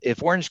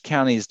if Orange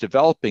County is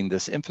developing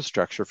this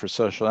infrastructure for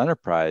social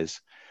enterprise,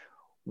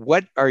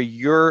 what are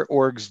your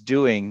orgs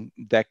doing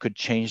that could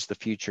change the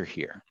future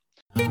here?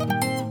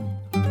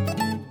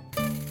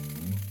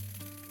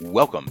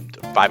 Welcome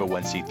to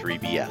 501c3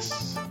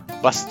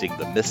 BS, busting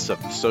the myths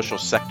of the social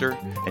sector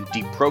and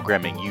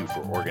deprogramming you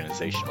for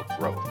organizational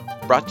growth.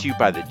 Brought to you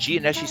by the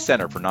Gianneschi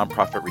Center for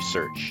Nonprofit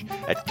Research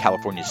at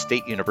California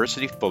State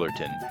University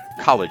Fullerton,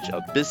 College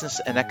of Business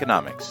and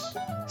Economics,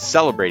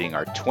 celebrating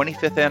our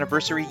 25th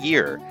anniversary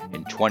year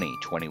in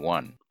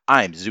 2021.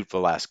 I'm Zoot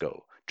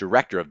Velasco,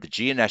 director of the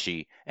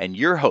Gianneschi and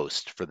your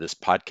host for this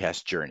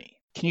podcast journey.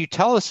 Can you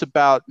tell us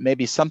about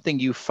maybe something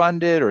you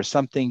funded or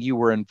something you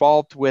were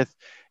involved with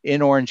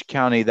in Orange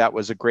County that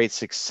was a great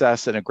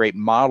success and a great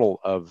model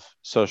of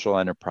social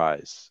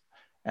enterprise?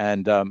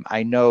 And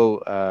I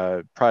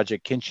know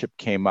Project Kinship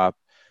came up,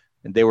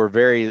 and they were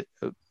very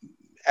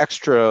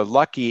extra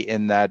lucky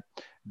in that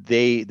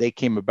they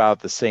came about at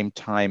the same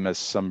time as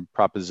some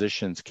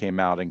propositions came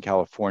out in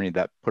California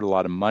that put a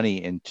lot of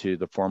money into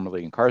the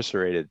formerly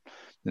incarcerated,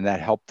 and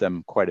that helped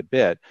them quite a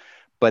bit.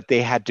 But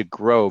they had to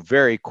grow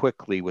very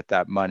quickly with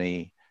that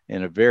money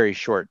in a very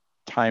short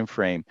time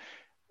frame.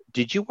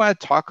 Did you want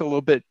to talk a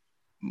little bit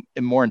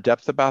more in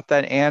depth about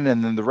that, Anne?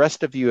 And then the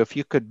rest of you, if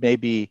you could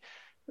maybe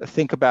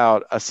think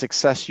about a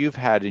success you've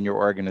had in your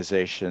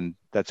organization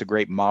that's a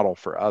great model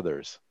for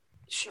others.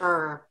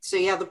 Sure. So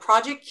yeah, the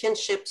Project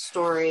Kinship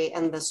story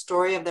and the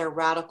story of their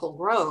radical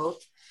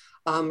growth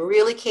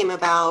really came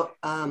about.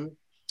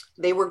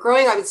 They were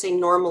growing, I would say,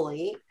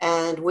 normally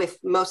and with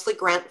mostly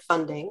grant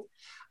funding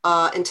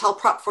until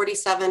Prop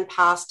 47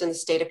 passed in the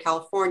state of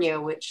California,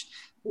 which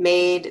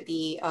made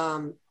the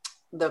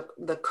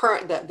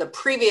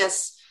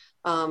previous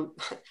I'm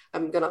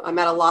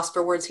at a loss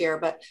for words here,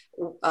 but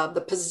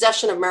the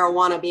possession of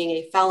marijuana being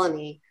a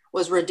felony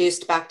was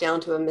reduced back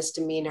down to a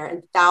misdemeanor,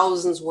 and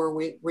thousands were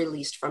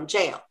released from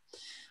jail,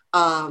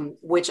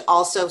 which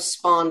also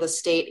spawned the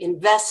state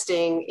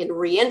investing in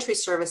reentry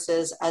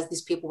services as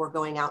these people were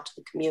going out to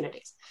the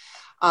communities.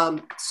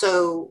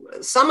 So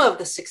some of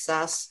the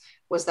success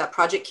was that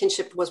Project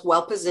Kinship was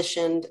well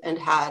positioned and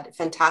had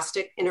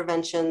fantastic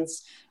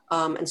interventions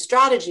and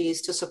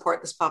strategies to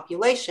support this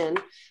population,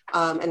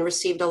 and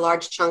received a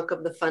large chunk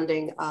of the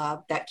funding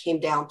that came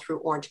down through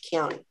Orange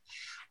County.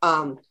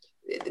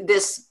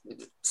 This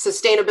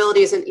sustainability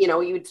isn't, you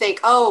would think,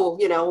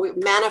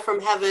 manna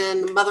from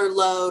heaven, mother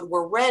lode,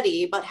 we're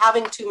ready, but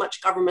having too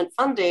much government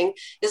funding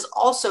is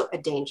also a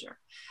danger.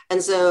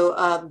 And so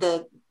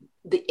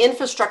the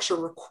infrastructure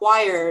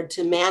required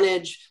to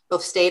manage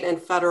both state and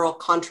federal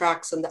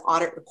contracts and the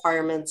audit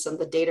requirements and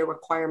the data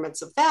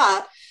requirements of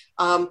that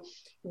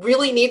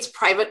really needs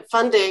private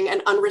funding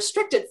and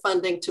unrestricted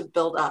funding to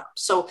build up.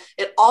 So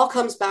it all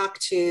comes back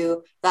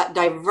to that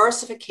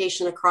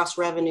diversification across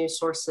revenue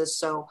sources,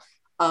 so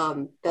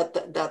that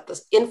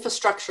the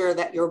infrastructure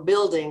that you're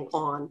building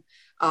on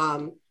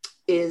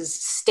is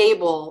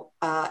stable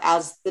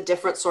as the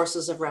different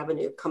sources of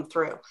revenue come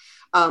through.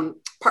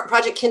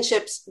 Project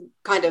Kinship's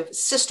kind of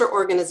sister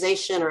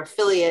organization or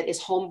affiliate is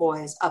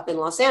Homeboys up in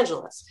Los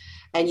Angeles.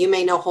 And you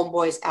may know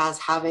Homeboys as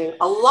having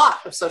a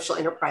lot of social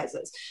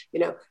enterprises,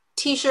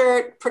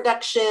 T-shirt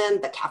production,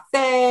 the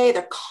cafe,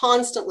 they're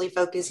constantly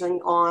focusing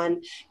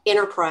on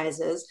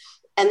enterprises.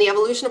 And the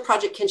evolution of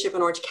Project Kinship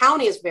in Orange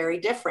County is very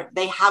different.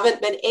 They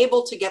haven't been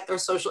able to get their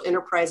social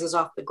enterprises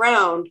off the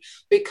ground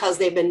because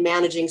they've been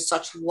managing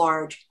such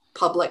large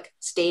public,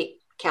 state,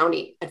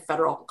 county, and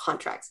federal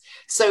contracts.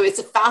 So it's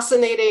a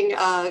fascinating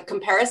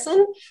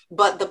comparison,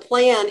 but the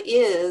plan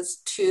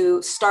is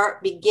to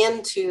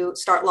begin to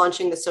start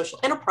launching the social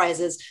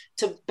enterprises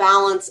to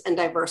balance and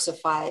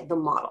diversify the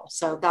model.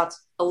 So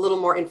that's a little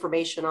more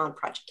information on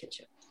Project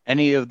Kinship.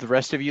 Any of the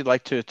rest of you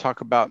like to talk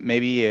about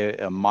maybe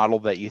a model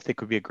that you think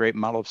would be a great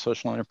model of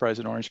social enterprise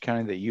in Orange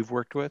County that you've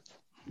worked with?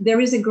 There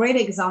is a great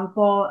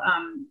example.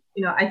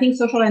 I think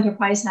social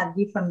enterprise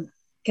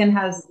can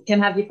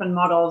have different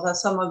models.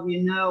 As some of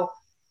you know,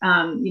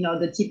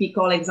 the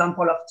typical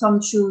example of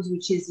Tom Shoes,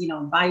 which is,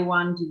 buy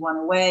one, give one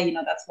away.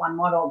 That's one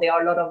model. There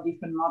are a lot of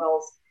different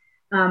models.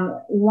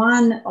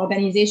 One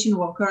organization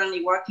we're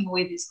currently working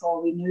with is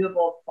called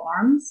Renewable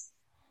Farms.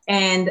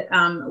 And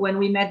when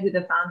we met with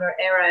the founder,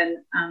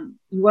 Aaron,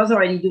 he was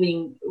already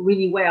doing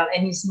really well.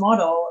 And his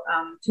model,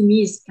 to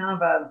me, is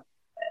kind of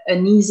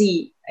an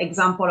easy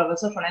example of a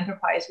social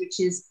enterprise, which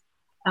is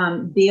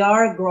they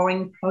are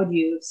growing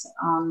produce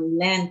on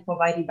land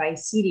provided by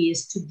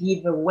cities to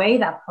give away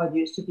that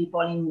produce to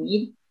people in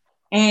need.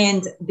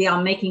 And they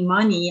are making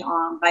money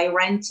by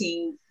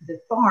renting the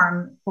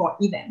farm for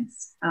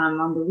events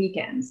on the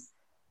weekends.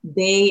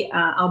 They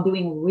are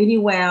doing really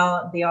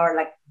well. They are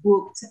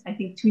booked, I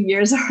think 2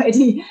 years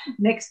already,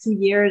 next 2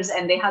 years,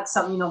 and they had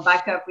some,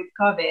 backup with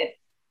COVID.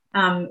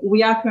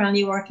 We are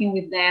currently working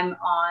with them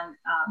on,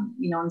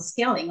 on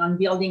scaling, on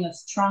building a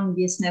strong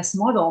business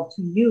model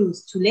to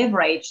use to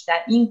leverage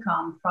that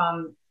income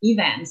from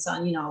events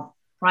on,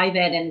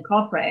 private and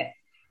corporate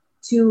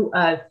to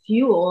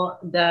fuel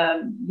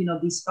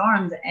these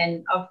farms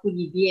and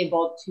hopefully be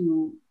able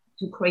to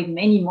create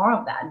many more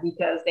of that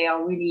because they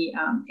are really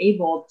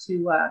able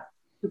to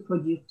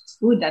produce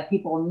food that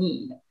people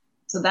need.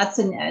 So that's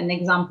an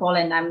example,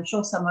 and I'm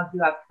sure some of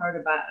you have heard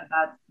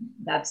about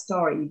that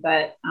story.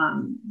 But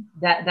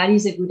that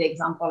is a good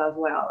example as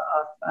well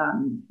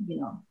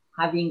of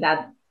having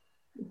that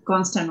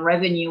constant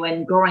revenue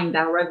and growing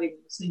that revenue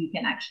so you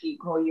can actually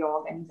grow your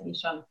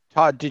organization.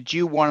 Todd, did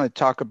you want to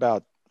talk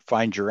about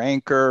Find Your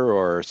Anchor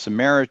or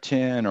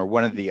Samaritan or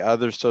one of the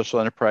other social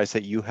enterprise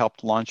that you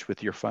helped launch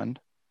with your fund?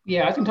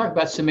 Yeah, I can talk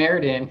about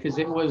Samaritan because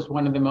it was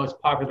one of the most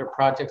popular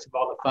projects of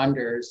all the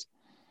funders.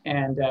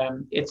 And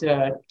it's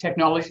a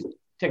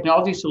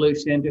technology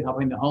solution to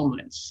helping the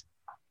homeless.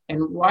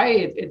 And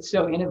why it's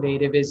so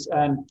innovative is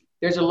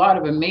there's a lot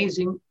of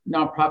amazing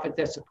nonprofits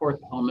that support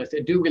the homeless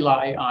that do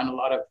rely on a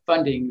lot of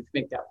funding to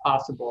make that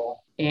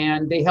possible.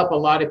 And they help a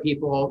lot of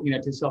people,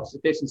 to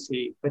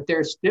self-sufficiency. But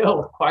there's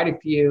still quite a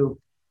few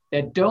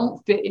that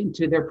don't fit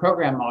into their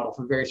program model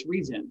for various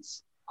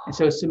reasons. And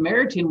so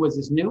Samaritan was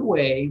this new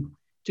way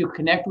to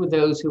connect with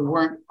those who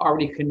weren't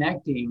already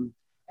connecting,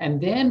 and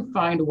then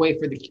find a way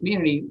for the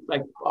community,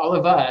 like all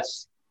of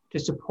us, to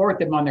support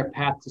them on their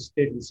path to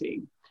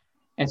sufficiency.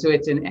 And so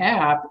it's an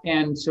app.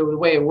 And so the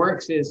way it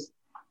works is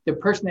the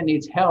person that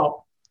needs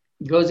help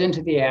goes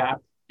into the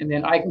app, and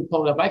then I can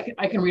pull it up.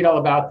 I can read all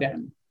about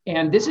them.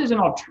 And this is an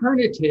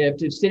alternative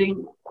to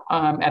sitting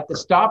at the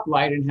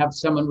stoplight and have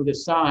someone with a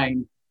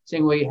sign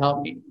saying, will you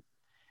help me?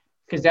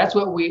 Because that's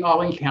what we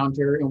all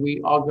encounter. And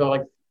we all go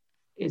like,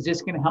 is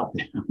this going to help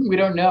them? We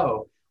don't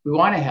know. We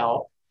want to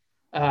help.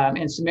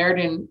 And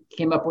Samaritan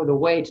came up with a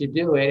way to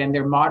do it. And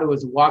their motto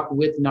is walk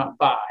with, not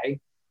by,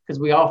 because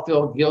we all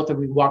feel guilt if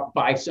we walk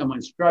by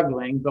someone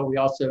struggling, but we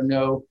also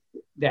know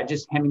that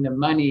just handing them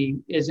money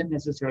isn't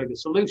necessarily the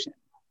solution.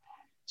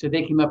 So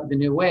they came up with a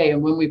new way.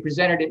 And when we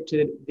presented it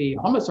to the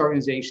homeless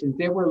organizations,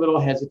 they were a little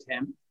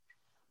hesitant.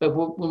 But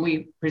when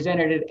we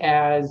presented it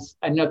as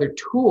another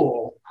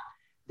tool,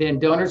 then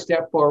donors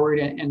stepped forward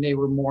and they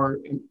were more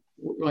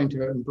willing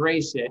to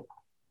embrace it.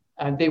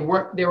 They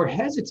were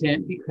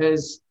hesitant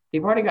because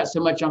they've already got so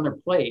much on their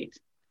plate.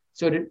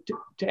 So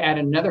to add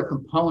another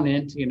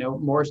component,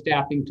 more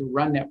staffing to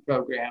run that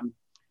program,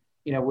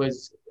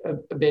 was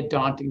a bit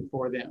daunting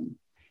for them.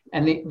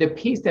 And the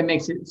piece that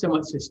makes it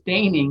somewhat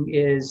sustaining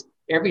is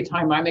every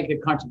time I make a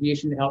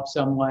contribution to help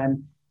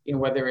someone,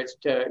 whether it's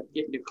to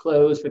get new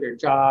clothes for their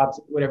jobs,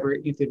 whatever,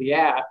 through the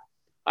app,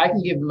 I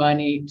can give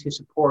money to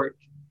support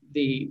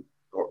the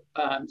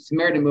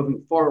Samaritan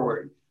moving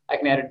forward. I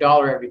can add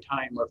 $1 every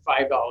time or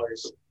 $5.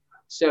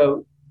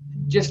 So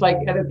just like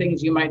other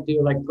things you might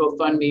do, like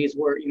GoFundMe's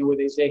where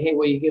they say, hey,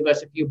 will you give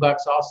us a few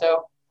bucks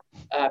also?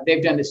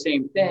 They've done the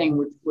same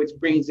thing, which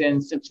brings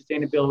in some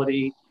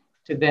sustainability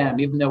to them,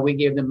 even though we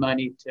gave them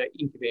money to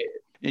incubate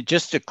it.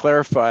 Just to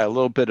clarify a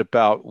little bit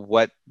about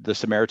what the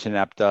Samaritan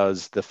app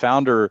does, the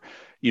founder,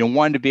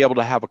 wanted to be able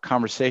to have a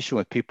conversation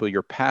with people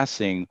you're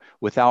passing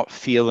without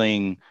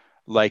feeling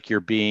like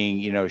you're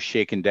being,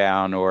 shaken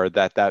down, or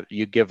that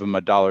you give them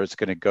 $1, it's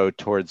going to go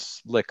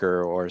towards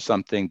liquor or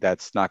something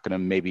that's not going to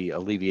maybe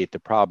alleviate the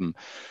problem.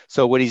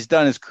 So what he's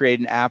done is create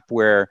an app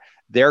where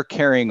they're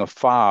carrying a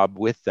fob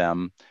with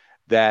them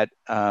that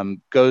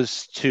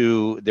goes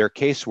to their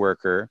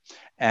caseworker.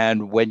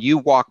 And when you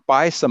walk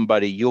by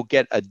somebody, you'll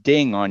get a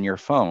ding on your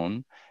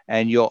phone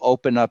and you'll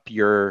open up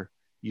your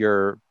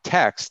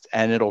text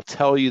and it'll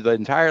tell you the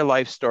entire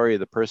life story of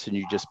the person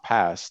you just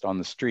passed on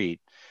the street.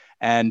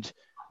 And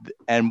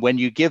when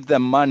you give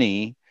them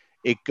money,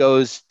 it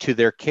goes to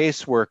their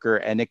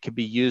caseworker and it can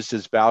be used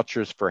as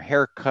vouchers for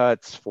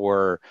haircuts,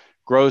 for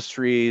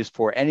groceries,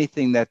 for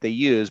anything that they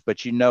use,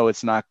 but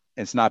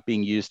it's not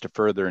being used to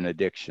further an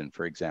addiction,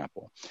 for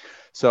example.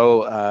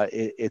 So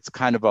it's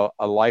kind of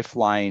a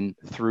lifeline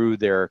through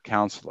their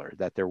counselor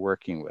that they're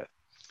working with.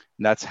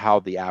 And that's how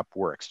the app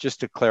works. Just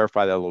to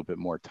clarify that a little bit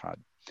more, Todd.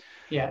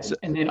 Yeah,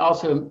 and then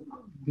also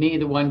me,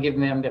 the one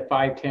giving them the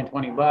 $5, $10,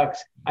 $20,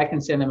 I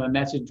can send them a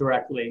message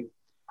directly,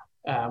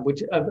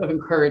 which of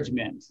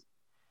encouragement.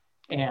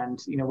 And,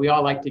 we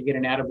all like to get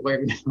an attaboy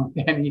every now and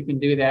then, and you can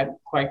do that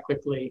quite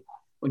quickly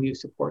when you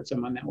support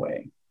someone that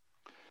way.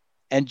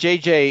 And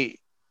JJ,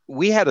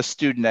 we had a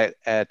student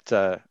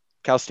at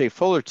Cal State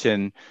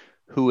Fullerton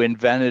who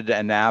invented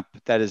an app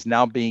that is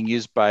now being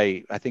used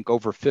by, I think,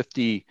 over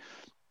 50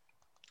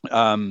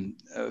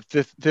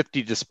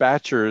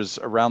 dispatchers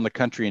around the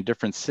country in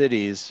different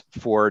cities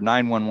for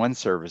 911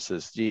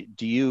 services. Do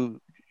you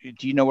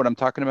know what I'm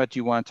talking about? Do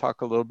you want to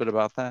talk a little bit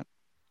about that?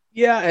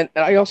 Yeah, and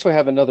I also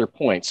have another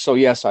point. So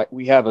yes,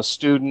 we have a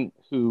student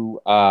who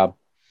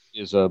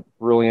is a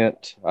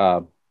brilliant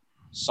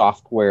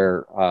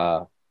software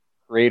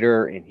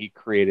creator, and he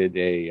created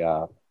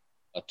a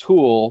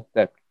tool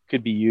that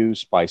could be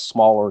used by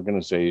small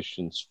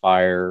organizations,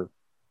 fire,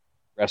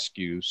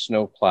 rescue,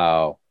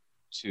 snowplow,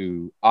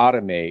 to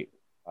automate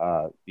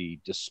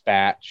the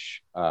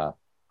dispatch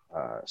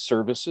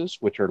services,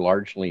 which are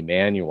largely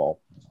manual.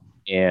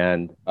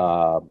 And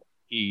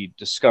he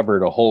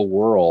discovered a whole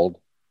world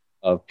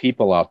of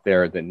people out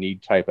there that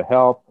need type of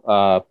help.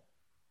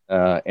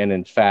 And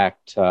in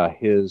fact,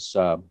 his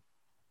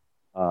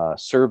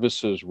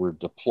services were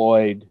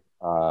deployed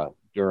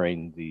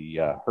during the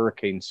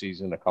hurricane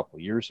season a couple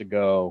of years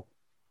ago,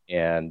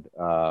 and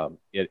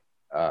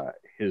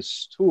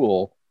his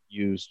tool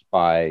used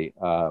by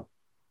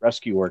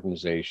rescue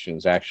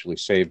organizations actually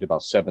saved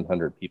about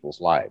 700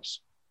 people's lives.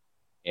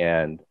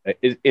 And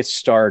it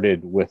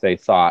started with a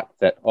thought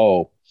that,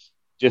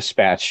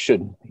 dispatch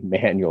shouldn't be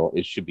manual,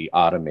 it should be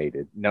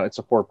automated. Now, it's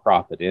a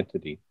for-profit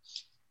entity.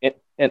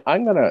 And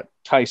I'm going to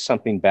tie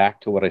something back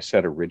to what I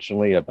said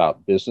originally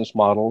about business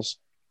models.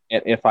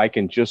 And if I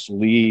can just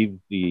leave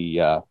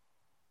the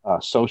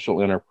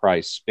social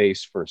enterprise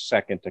space for a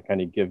second to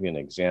kind of give you an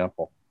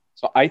example.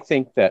 So I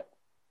think that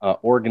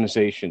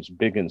organizations,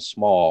 big and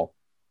small,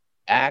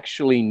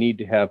 actually need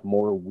to have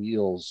more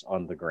wheels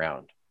on the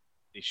ground.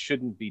 They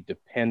shouldn't be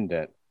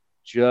dependent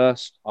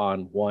just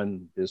on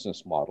one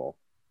business model.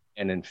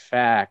 And in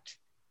fact,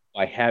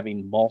 by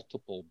having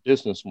multiple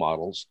business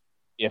models,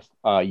 if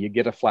you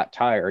get a flat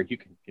tire, you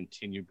can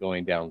continue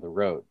going down the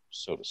road,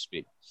 so to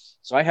speak.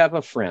 So I have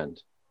a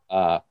friend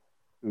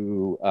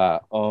who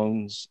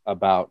owns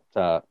about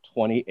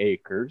 20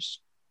 acres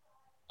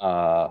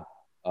of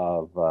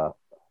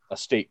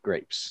estate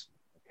grapes,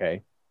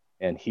 okay?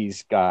 And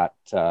he's got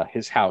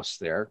his house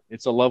there.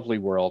 It's a lovely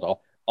world.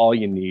 All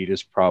you need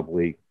is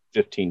probably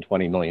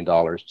 $15-20 million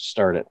to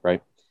start it,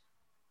 right?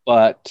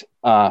 But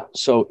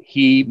so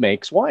he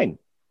makes wine,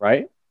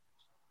 right?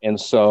 And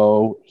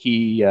so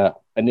he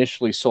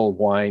initially sold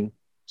wine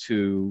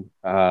to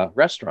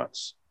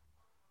restaurants,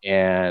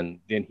 and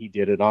then he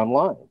did it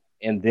online.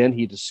 And then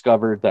he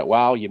discovered that,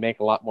 wow, you make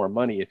a lot more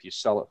money if you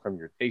sell it from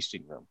your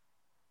tasting room,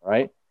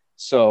 right?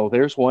 So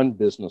there's one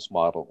business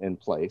model in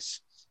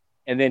place.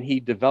 And then he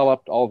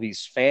developed all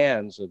these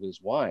fans of his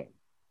wine,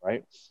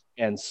 right?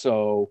 And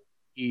so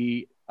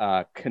he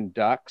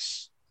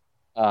conducts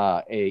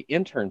a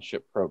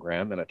internship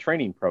program and a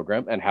training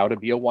program on how to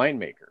be a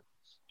winemaker.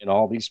 And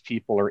all these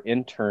people are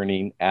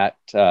interning at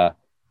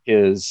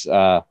his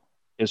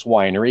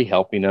winery,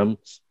 helping him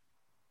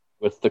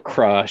with the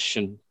crush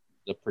and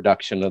the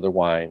production of the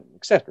wine,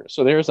 etc.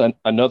 So there's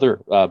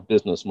another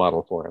business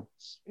model for him.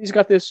 He's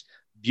got this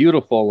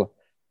beautiful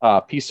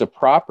piece of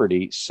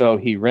property, so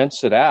he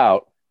rents it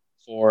out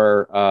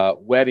for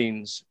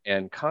weddings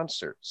and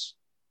concerts.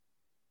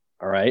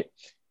 All right.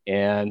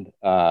 And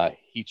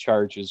he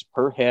charges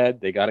per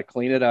head. They got to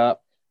clean it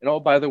up. And oh,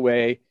 by the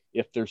way,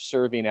 if they're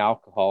serving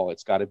alcohol,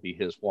 it's got to be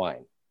his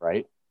wine,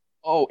 right?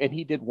 Oh, and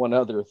he did one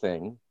other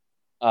thing,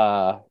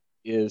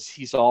 is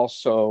he's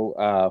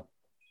also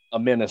a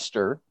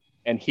minister,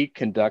 and he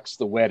conducts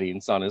the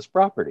weddings on his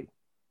property,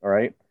 all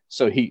right?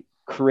 So he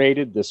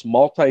created this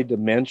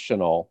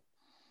multi-dimensional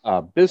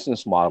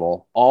business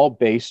model, all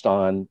based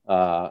on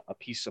a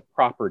piece of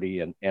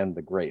property and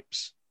the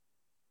grapes.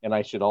 And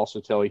I should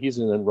also tell you, he's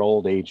an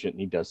enrolled agent,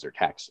 and he does their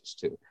taxes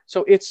too.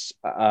 So it's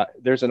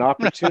there's an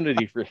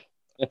opportunity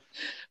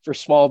for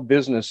small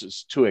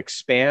businesses to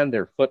expand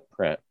their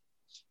footprint,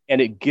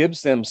 and it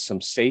gives them some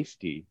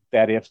safety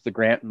that if the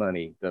grant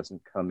money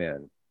doesn't come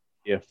in,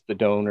 if the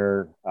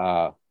donor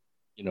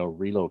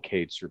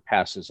relocates or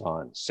passes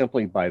on,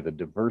 simply by the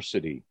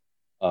diversity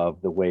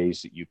of the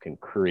ways that you can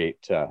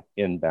create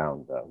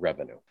inbound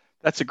revenue.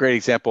 That's a great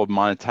example of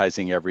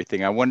monetizing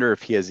everything. I wonder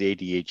if he has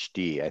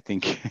ADHD. I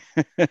think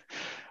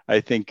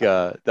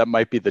that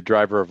might be the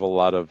driver of a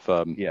lot of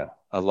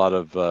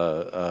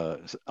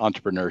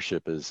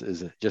entrepreneurship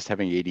is just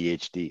having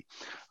ADHD.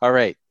 All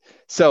right.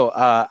 So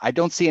I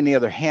don't see any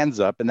other hands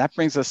up, and that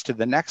brings us to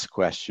the next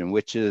question,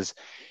 which is,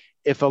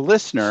 if a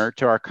listener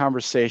to our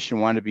conversation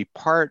wanted to be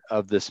part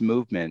of this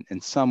movement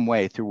in some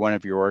way through one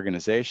of your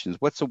organizations,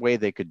 what's a way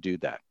they could do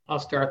that? I'll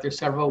start. There's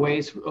several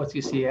ways for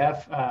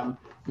OCCF.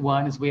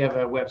 One is we have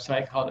a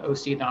website called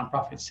OC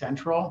Nonprofit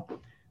Central.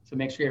 So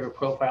make sure you have a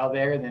profile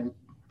there, and then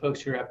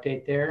post your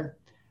update there.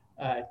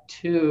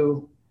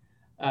 Two,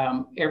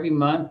 every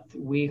month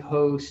we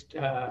host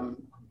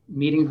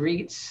meet and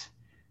greets.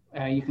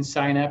 You can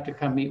sign up to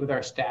come meet with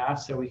our staff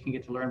so we can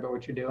get to learn about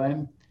what you're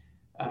doing.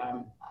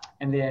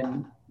 And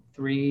then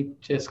 3,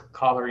 just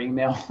call or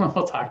email.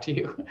 We'll talk to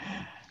you.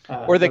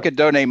 Or they could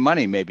donate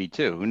money maybe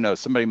too. Who knows?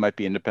 Somebody might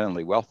be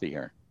independently wealthy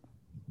here.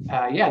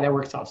 Yeah, that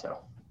works also.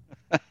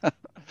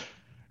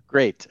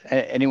 Great.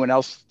 Anyone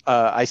else?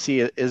 I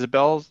see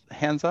Isabel's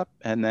hands up,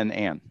 and then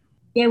Anne.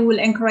 Yeah, we'll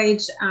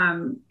encourage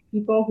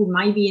people who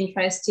might be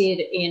interested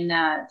in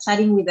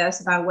chatting with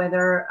us about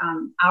whether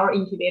our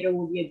incubator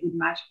will be a good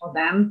match for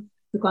them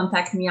to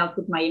contact me. I'll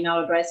put my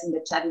email address in the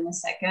chat in a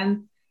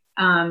second.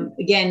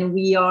 Again,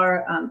 we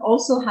are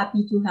also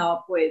happy to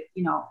help with,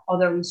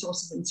 other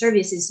resources and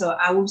services. So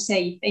I would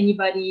say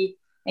if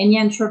any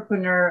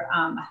entrepreneur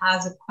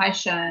has a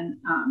question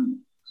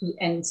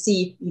and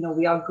see if,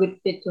 we are a good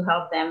fit to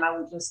help them, I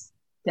would just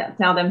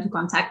tell them to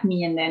contact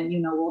me, and then,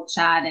 we'll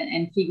chat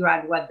and figure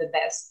out what the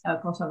best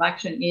course of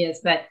action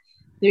is. But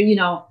there,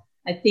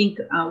 I think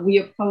we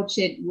approach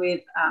it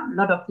with a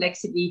lot of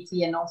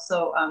flexibility and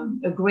also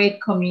a great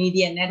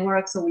community and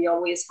network. So we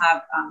always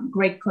have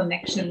great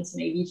connections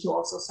maybe to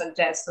also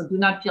suggest. So do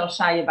not feel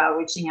shy about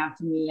reaching out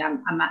to me.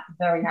 I'm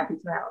very happy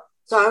to help.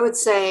 So I would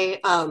say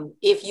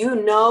if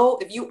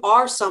you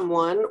are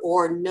someone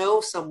or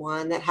know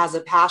someone that has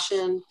a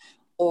passion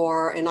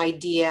or an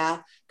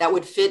idea that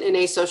would fit in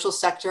a social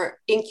sector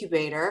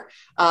incubator,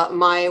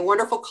 my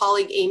wonderful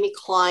colleague Amy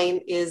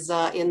Klein is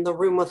in the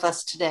room with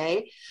us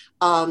today.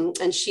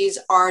 And she's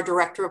our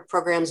director of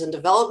programs and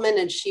development,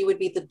 and she would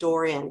be the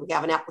door in. We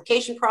have an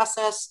application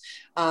process.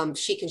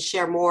 She can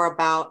share more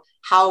about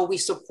how we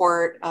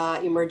support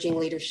emerging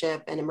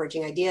leadership and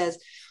emerging ideas.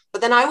 But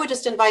then I would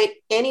just invite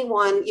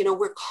anyone,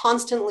 we're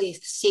constantly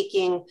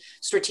seeking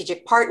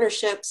strategic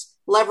partnerships,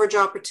 leverage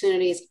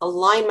opportunities,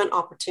 alignment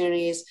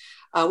opportunities.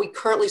 We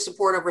currently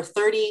support over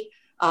 30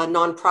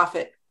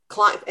 nonprofit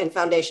client and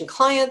foundation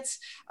clients.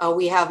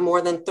 We have more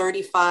than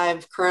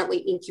 35 currently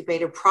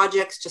incubated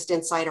projects just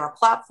inside our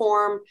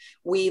platform.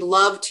 We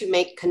love to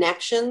make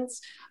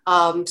connections.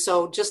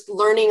 So just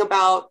learning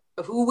about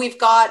who we've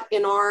got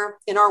in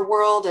our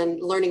world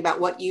and learning about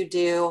what you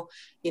do,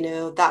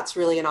 that's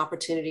really an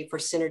opportunity for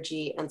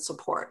synergy and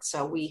support.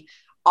 So we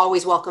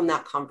always welcome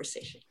that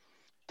conversation.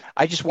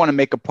 I just want to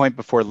make a point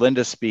before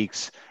Linda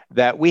speaks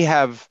that we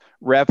have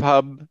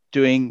RevHub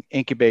doing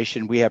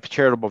incubation. We have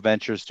Charitable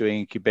Ventures doing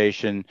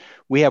incubation.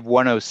 We have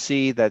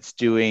 1OC that's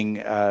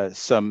doing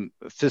some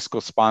fiscal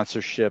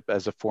sponsorship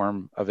as a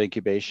form of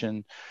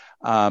incubation.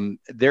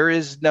 There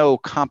is no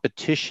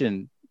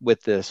competition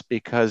with this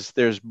because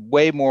there's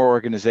way more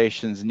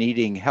organizations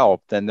needing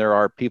help than there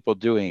are people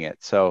doing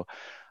it. So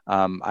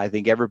I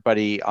think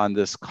everybody on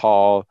this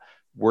call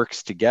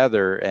works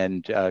together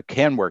and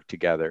can work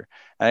together.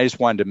 And I just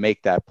wanted to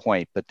make that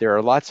point, but there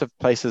are lots of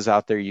places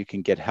out there you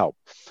can get help.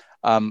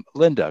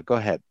 Linda, go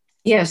ahead.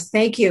 Yes,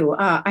 thank you.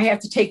 I have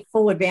to take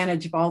full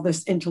advantage of all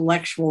this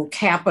intellectual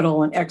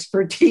capital and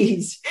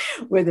expertise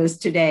with us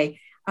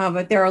today.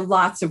 But there are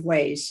lots of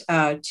ways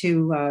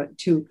to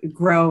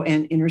grow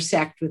and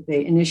intersect with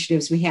the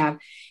initiatives we have.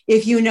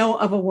 If you know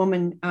of a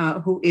woman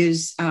who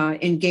is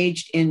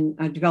engaged in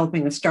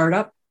developing a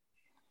startup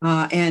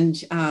and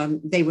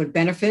they would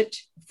benefit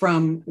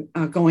from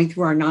going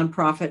through our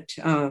nonprofit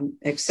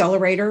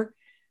accelerator,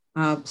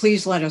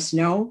 please let us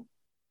know.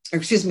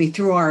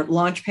 Through our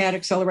Launchpad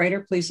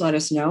accelerator, please let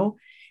us know.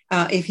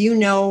 If you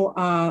know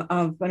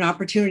of an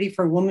opportunity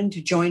for a woman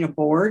to join a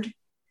board,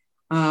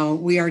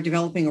 we are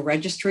developing a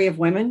registry of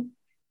women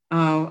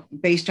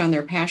based on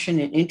their passion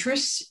and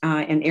interests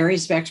and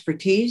areas of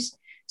expertise,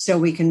 so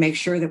we can make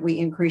sure that we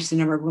increase the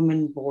number of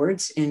women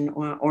boards in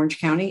Orange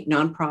County,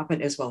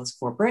 nonprofit as well as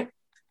corporate.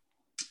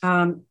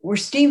 We're in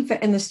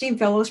the STEAM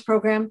Fellows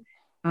program.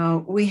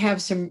 We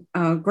have some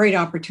great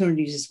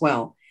opportunities as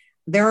well.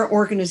 There are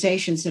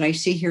organizations that I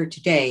see here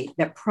today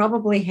that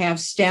probably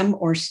have STEM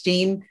or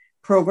STEAM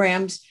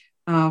programs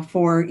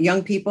for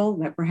young people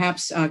that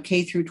perhaps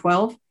K through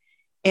 12.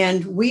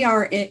 And we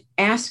are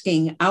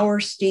asking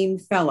our STEAM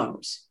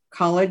fellows,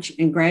 college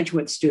and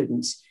graduate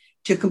students,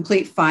 to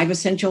complete 5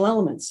 essential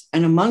elements.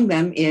 And among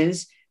them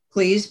is,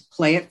 please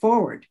play it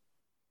forward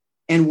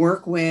and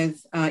work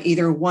with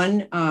either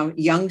one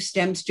young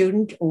STEM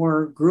student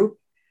or group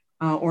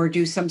or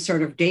do some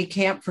sort of day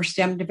camp for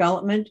STEM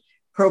development,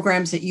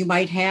 programs that you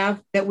might have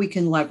that we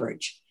can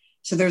leverage.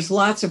 So there's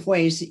lots of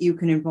ways that you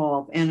can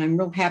involve. And I'm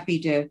real happy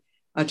to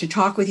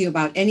talk with you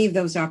about any of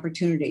those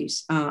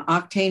opportunities.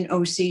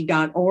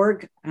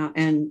 octaneoc.org,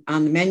 and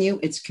on the menu,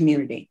 it's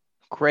community.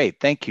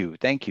 Great, thank you.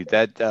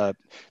 I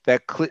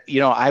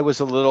was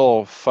a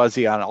little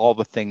fuzzy on all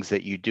the things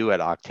that you do at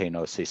Octane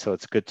OC, so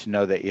it's good to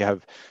know that you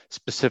have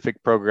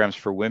specific programs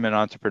for women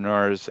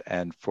entrepreneurs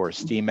and for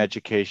STEAM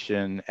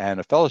education and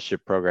a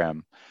fellowship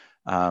program.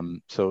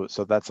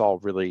 So that's all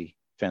really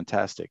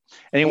fantastic.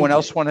 Anyone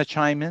else want to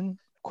chime in?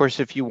 Of course,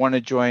 if you want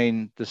to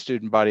join the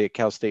student body at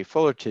Cal State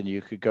Fullerton,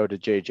 you could go to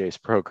JJ's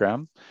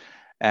program.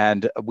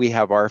 And we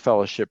have our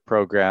fellowship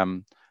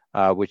program,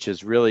 which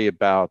is really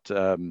about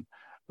kind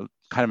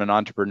of an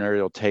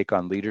entrepreneurial take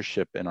on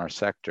leadership in our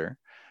sector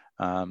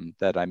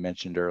that I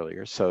mentioned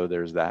earlier. So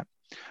there's that.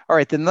 All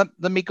right, then let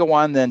me go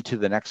on then to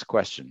the next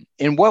question.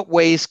 In what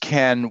ways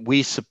can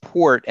we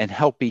support and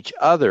help each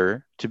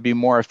other to be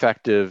more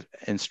effective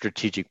in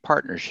strategic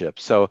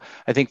partnerships? So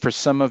I think for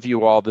some of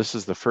you all, this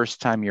is the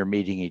first time you're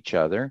meeting each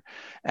other.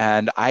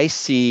 And I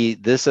see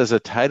this as a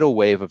tidal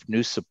wave of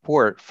new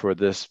support for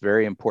this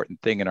very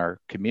important thing in our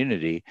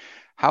community.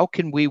 How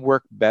can we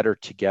work better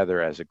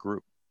together as a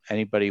group?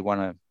 Anybody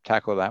want to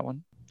tackle that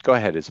one? Go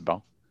ahead,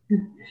 Isabel.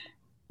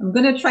 I'm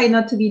going to try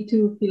not to be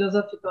too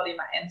philosophical in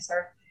my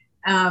answer.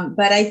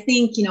 But I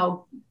think,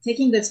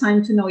 taking the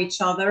time to know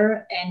each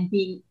other and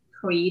being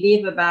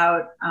creative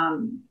about,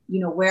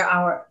 knowing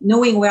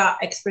where our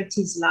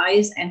expertise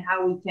lies and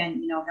how we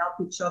can,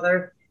 help each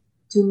other,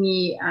 to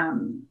me,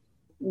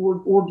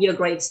 would be a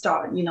great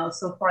start.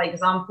 So for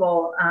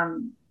example,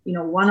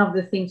 one of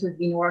the things we've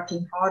been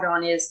working hard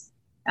on is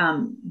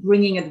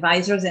bringing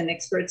advisors and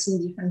experts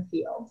in different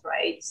fields,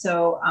 right?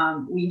 So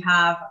we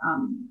have,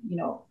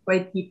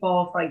 great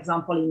people, for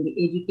example, in the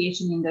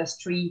education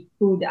industry,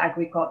 food,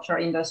 agriculture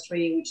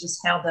industry, which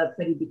just held a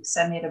pretty big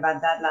summit about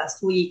that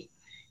last week.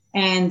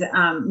 And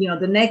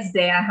the next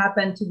day I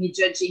happened to be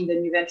judging the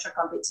new venture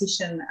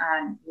competition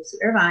with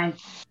Irvine,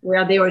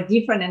 where there were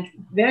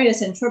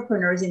various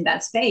entrepreneurs in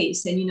that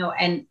space. And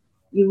and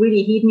it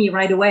really hit me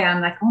right away.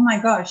 I'm like, oh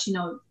my gosh,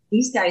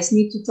 these guys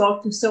need to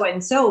talk to so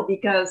and so,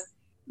 because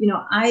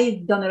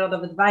I've done a lot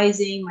of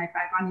advising. My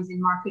background is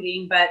in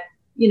marketing, but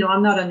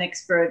I'm not an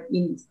expert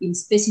in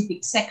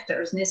specific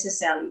sectors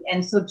necessarily.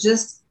 And so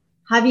just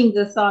having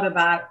the thought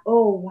about,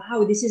 oh,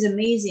 wow, this is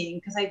amazing,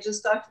 because I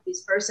just talked to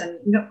this person,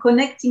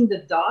 connecting the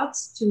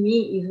dots to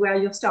me is where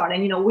you start.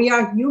 And, we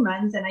are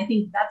humans, and I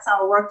think that's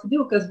our work to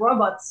do, because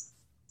robots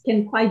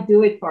can quite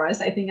do it for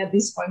us, I think, at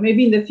this point,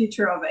 maybe in the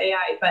future of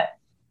AI. But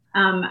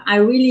I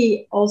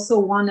really also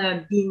want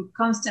to be in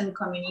constant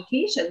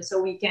communication so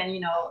we can,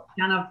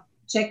 kind of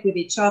check with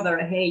each other,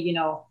 hey,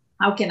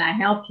 how can I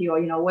help you?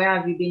 Or, where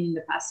have you been in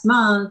the past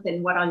month,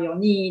 and what are your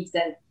needs?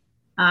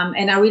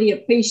 And I really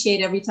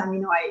appreciate every time,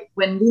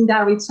 when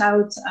Linda reached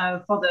out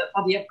for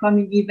the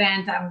upcoming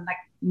event, I'm like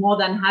more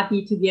than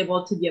happy to be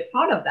able to be a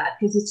part of that,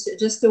 because it's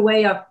just a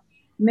way of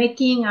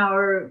making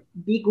our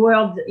big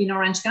world in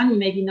Orange County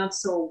maybe not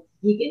so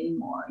big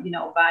anymore,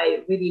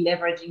 by really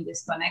leveraging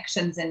these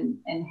connections and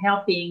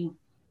helping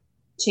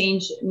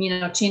change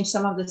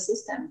some of the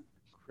system.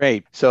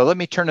 Great. So let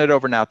me turn it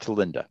over now to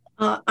Linda.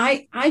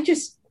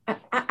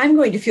 I'm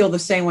going to feel the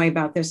same way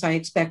about this, I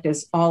expect,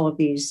 as all of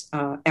these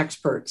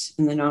experts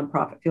in the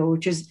nonprofit field,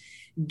 which is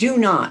do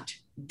not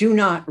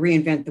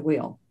reinvent the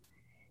wheel.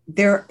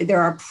 There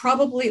are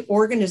probably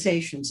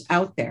organizations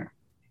out there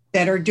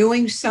that are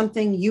doing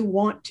something you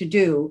want to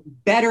do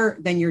better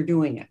than you're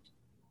doing it,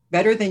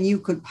 better than you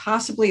could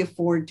possibly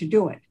afford to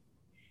do it.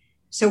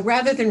 So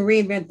rather than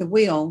reinvent the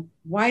wheel,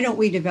 why don't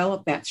we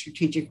develop that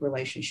strategic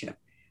relationship,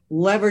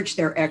 leverage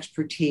their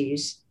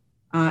expertise,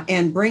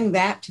 and bring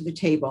that to the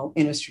table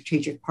in a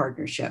strategic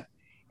partnership?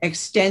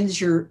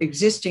 Extends your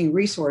existing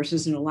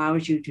resources and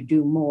allows you to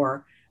do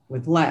more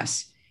with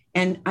less.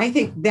 And I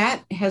think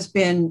that has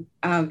been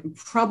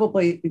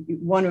probably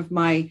one of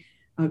my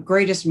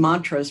greatest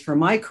mantras for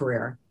my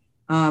career,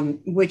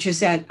 which is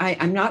that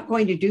I'm not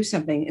going to do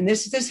something. And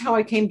this is how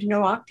I came to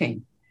know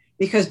Octane,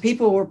 because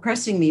people were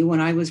pressing me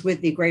when I was with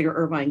the Greater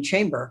Irvine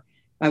Chamber.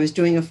 I was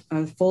doing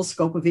a full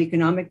scope of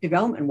economic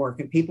development work,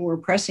 and people were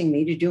pressing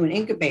me to do an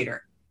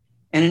incubator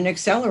and an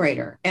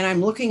accelerator. And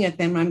I'm looking at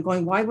them and I'm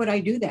going, why would I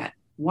do that?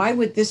 Why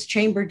would this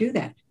chamber do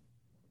that?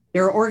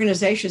 There are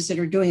organizations that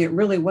are doing it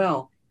really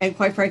well, and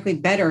quite frankly,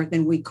 better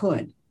than we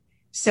could.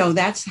 So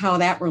that's how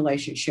that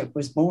relationship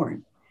was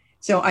born.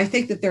 So I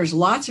think that there's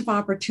lots of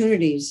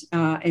opportunities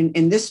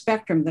in this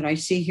spectrum that I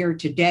see here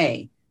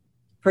today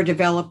for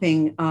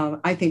developing,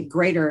 I think,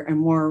 greater and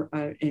more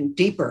and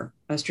deeper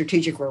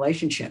strategic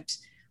relationships.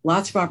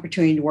 Lots of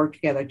opportunity to work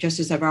together, just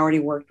as I've already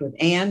worked with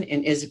Anne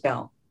and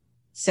Isabel.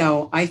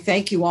 So I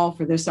thank you all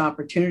for this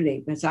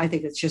opportunity, because I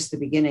think it's just the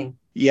beginning.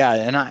 Yeah,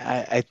 and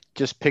I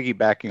just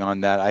piggybacking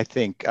on that, I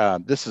think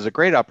this is a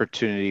great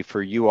opportunity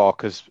for you all,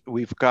 because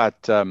we've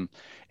got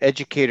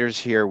educators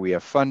here, we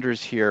have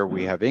funders here,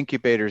 we have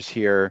incubators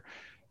here,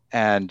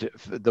 and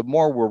the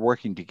more we're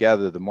working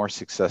together, the more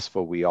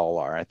successful we all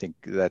are. I think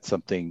that's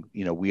something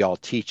we all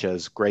teach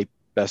as great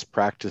best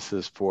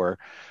practices for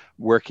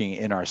working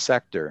in our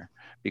sector,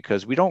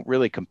 because we don't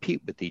really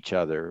compete with each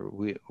other.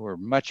 We're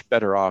much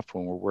better off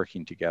when we're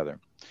working together.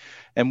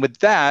 And with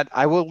that,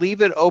 I will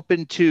leave it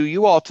open to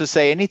you all to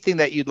say anything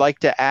that you'd like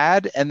to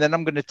add, and then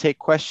I'm going to take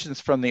questions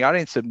from the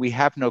audience, and we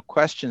have no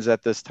questions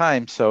at this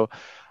time. So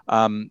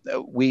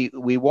we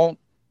won't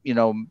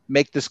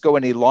make this go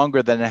any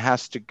longer than it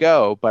has to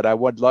go, but I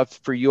would love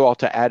for you all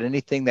to add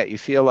anything that you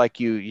feel like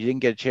you didn't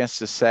get a chance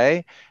to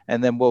say,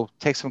 and then we'll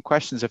take some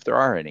questions if there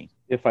are any.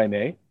 If I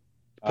may.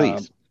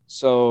 Please.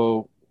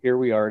 So here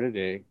we are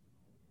today,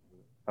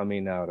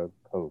 coming out of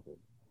COVID.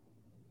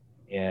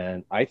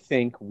 And I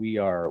think we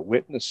are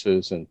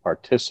witnesses and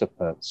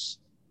participants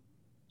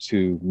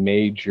to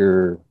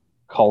major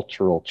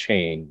cultural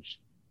change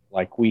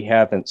like we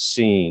haven't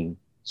seen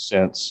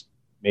since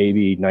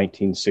maybe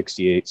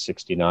 1968,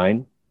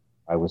 69.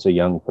 I was a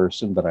young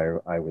person, but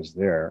I was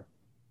there.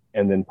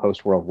 And then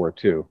post-World War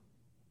II.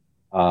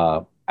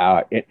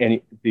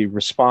 And the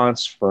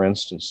response, for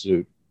instance,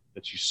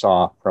 that you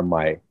saw from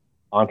my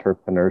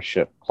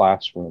entrepreneurship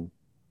classroom,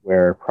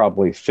 where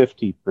probably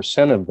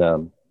 50% of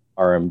them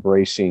are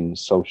embracing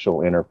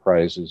social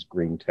enterprises,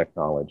 green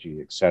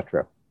technology,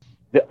 etc.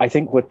 I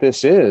think what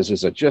this is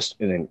just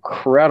an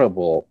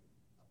incredible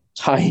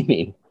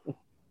timing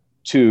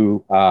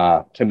to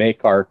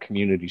make our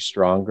community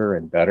stronger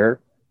and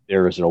better.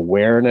 There is an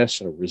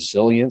awareness and a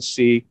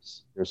resiliency.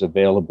 There's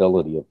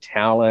availability of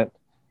talent.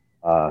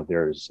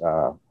 There's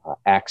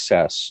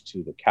access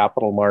to the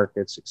capital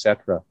markets,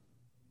 etc.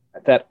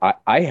 That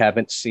I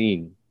haven't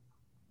seen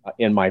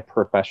in my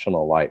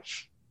professional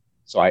life.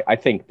 So I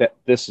think that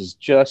this is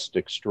just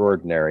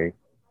extraordinary.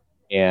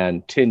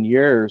 And 10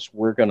 years,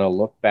 we're going to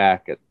look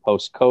back at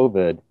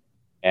post-COVID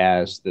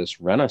as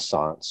this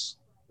renaissance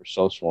for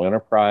social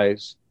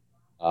enterprise,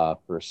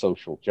 for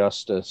social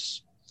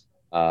justice,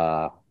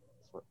 for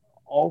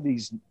all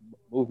these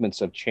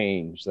movements of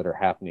change that are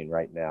happening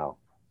right now.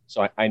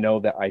 So I know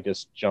that I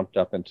just jumped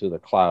up into the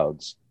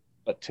clouds,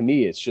 but to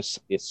me, it's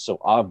so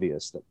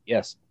obvious that,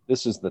 yes,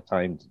 this is the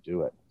time to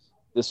do it.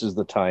 This is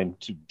the time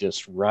to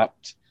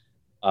disrupt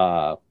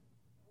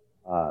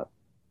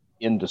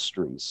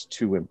industries,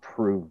 to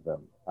improve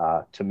them,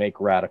 to make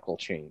radical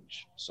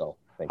change. So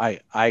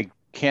I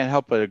can't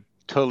help but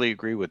totally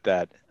agree with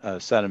that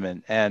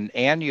sentiment. And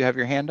Anne, you have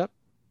your hand up?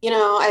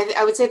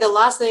 I would say the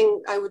last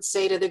thing I would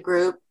say to the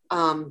group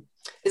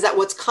is that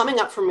what's coming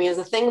up for me is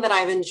the thing that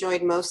I've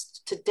enjoyed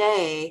most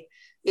today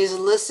is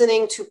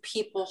listening to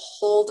people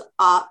hold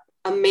up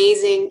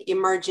amazing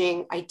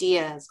emerging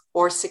ideas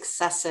or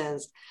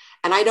successes.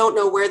 And I don't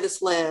know where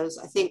this lives.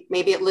 I think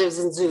maybe it lives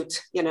in Zoot.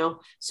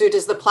 Zoot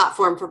is the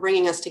platform for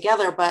bringing us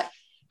together. But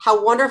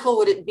how wonderful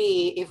would it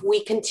be if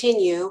we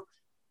continue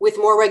with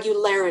more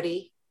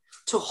regularity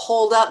to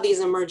hold up these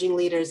emerging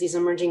leaders, these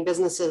emerging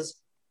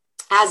businesses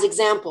as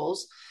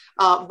examples,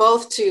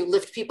 both to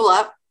lift people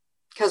up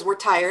because we're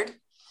tired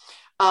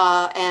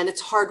and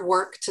it's hard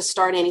work to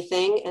start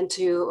anything and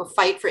to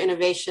fight for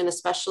innovation,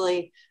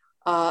 especially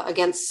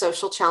against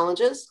social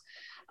challenges,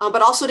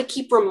 but also to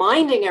keep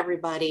reminding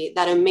everybody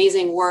that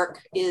amazing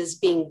work is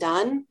being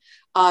done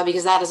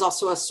because that is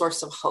also a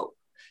source of hope.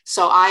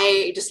 So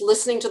I just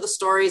listening to the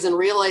stories and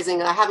realizing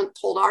that I haven't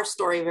told our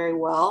story very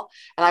well,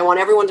 and I want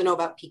everyone to know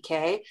about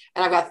PK.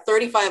 And I've got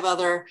 35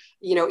 other,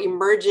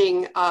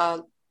 emerging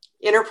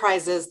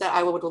enterprises that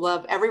I would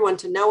love everyone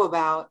to know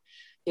about.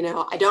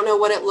 I don't know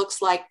what it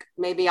looks like.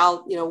 Maybe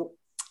I'll,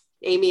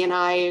 Amy and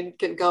I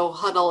could go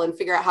huddle and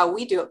figure out how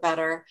we do it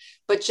better.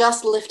 But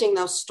just lifting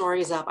those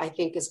stories up, I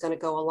think, is going to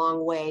go a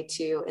long way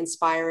to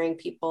inspiring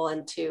people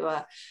and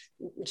to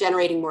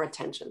generating more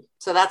attention.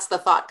 So that's the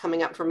thought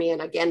coming up for me.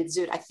 And again,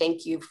 Zoot, I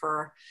thank you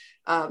for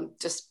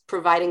just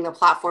providing the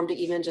platform to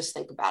even just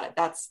think about it.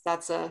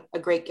 That's a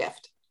great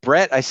gift.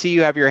 Brett, I see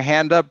you have your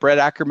hand up. Brett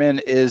Ackerman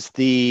is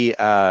the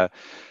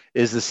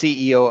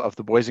CEO of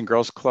the Boys and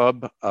Girls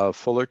Club of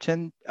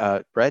Fullerton.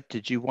 Brett,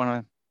 did you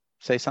want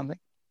to say something?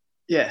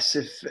 Yes,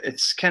 if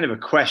it's kind of a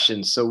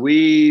question. So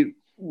we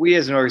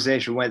as an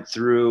organization went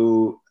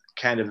through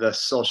kind of the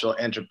social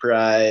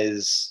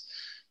enterprise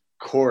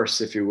course,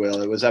 if you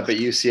will. It was up at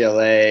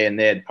UCLA, and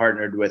they had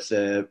partnered with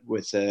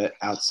a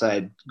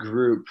outside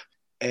group,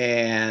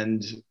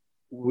 and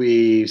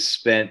we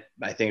spent,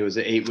 I think it was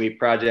an 8-week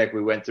project.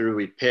 We went through,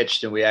 we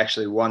pitched, and we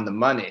actually won the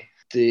money.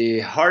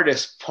 The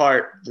hardest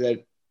part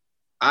that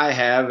I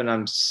have, and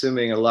I'm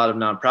assuming a lot of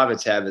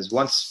nonprofits have, is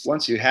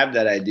once you have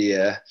that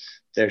idea,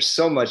 there's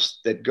so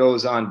much that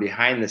goes on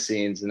behind the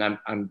scenes, and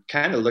I'm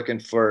kind of looking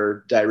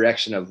for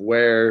direction of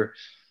where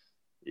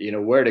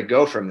to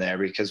go from there,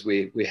 because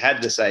we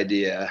had this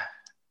idea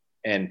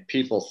and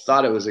people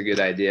thought it was a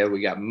good idea.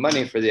 We got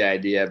money for the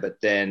idea,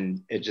 but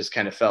then it just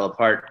kind of fell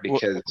apart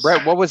because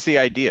Brett, what was the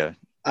idea?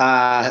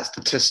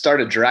 To start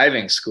a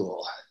driving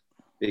school,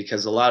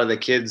 because a lot of the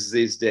kids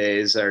these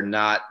days are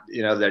not,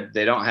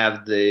 they don't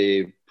have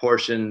the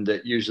portion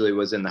that usually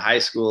was in the high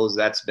schools.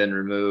 That's been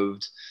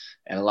removed.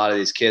 And a lot of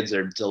these kids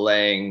are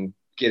delaying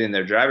getting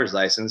their driver's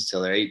license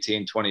till they're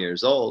 18, 20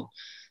 years old.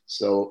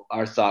 So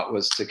our thought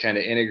was to kind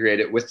of integrate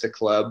it with the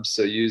club.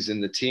 So using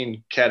the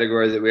teen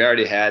category that we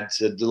already had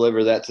to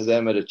deliver that to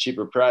them at a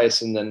cheaper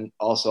price, and then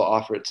also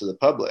offer it to the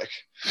public.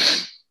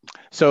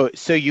 So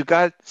you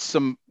got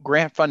some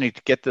grant funding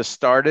to get this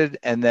started,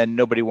 and then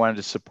nobody wanted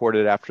to support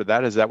it after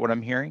that. Is that what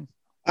I'm hearing?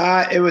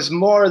 It was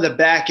more the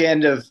back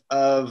end of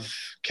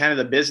kind of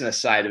the business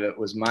side of it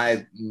was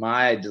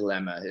my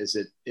dilemma. Is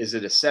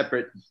it a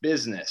separate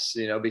business,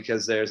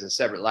 because there's a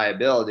separate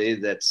liability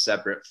that's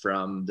separate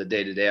from the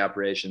day-to-day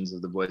operations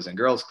of the Boys and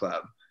Girls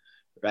Club,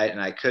 right?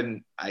 And I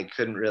couldn't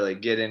really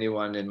get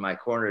anyone in my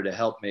corner to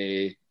help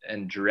me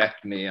and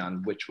direct me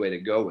on which way to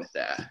go with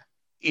that.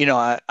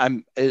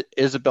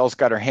 Isabel's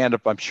got her hand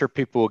up. I'm sure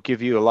people will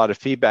give you a lot of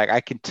feedback. I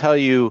can tell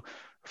you,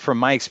 from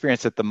my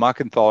experience at the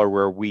Muckenthaler,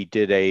 where we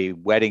did a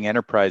wedding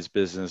enterprise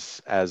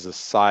business as a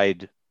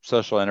side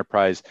social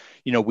enterprise,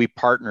 we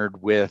partnered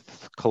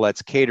with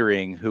Colette's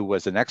Catering, who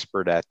was an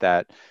expert at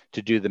that,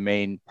 to do the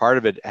main part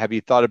of it. Have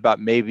you thought about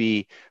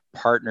maybe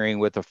partnering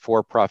with a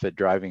for-profit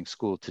driving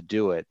school to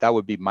do it? That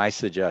would be my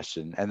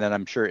suggestion. And then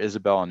I'm sure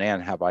Isabel and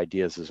Ann have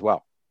ideas as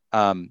well.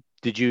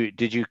 Did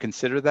you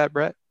consider that,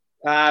 Brett?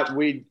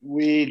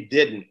 We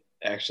didn't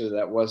actually.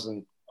 That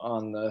wasn't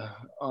on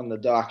the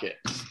docket.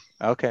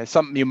 Okay,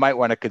 something you might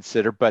want to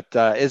consider, but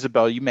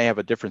Isabel, you may have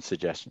a different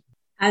suggestion.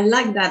 I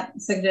like that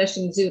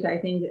suggestion, Zoot. I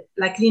think,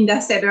 like Linda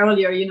said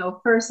earlier,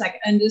 first,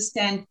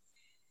 understand,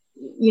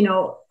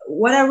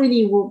 what I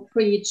really will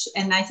preach,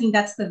 and I think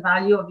that's the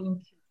value of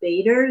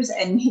incubators,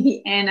 and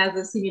maybe Anne has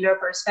a similar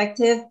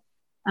perspective,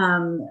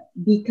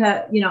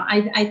 because,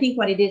 I think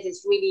what it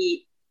is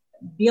really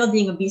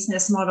building a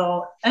business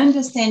model,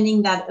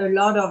 understanding that a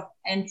lot of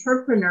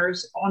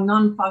entrepreneurs or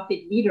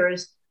nonprofit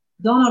leaders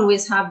don't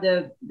always have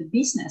the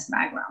business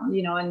background,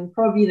 and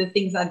probably the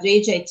things that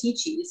JJ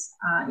teaches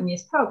in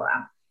his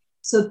program.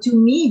 So to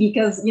me,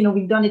 because,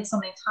 we've done it so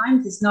many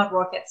times, it's not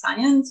rocket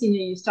science.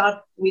 You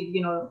start with,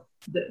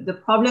 the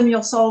problem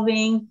you're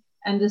solving,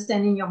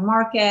 understanding your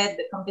market,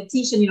 the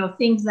competition,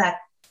 things that,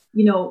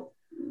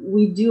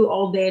 we do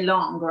all day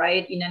long,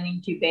 right? In an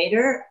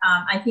incubator.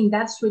 I think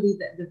that's really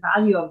the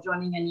value of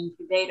joining an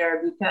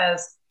incubator,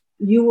 because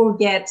you will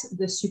get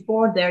the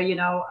support there.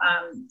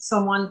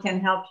 Someone can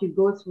help you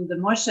go through the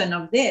motion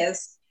of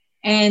this,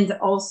 and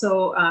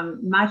also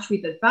match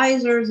with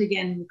advisors.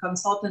 Again,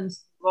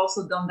 consultants have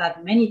also done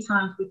that many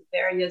times with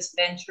various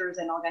ventures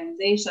and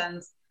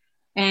organizations.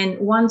 And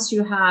once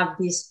you have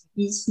this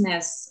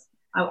business,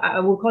 I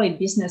will call it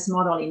business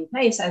model in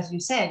place, as you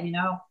said,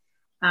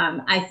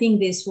 I think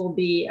this will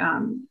be,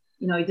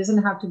 it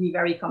doesn't have to be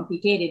very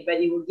complicated,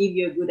 but it will give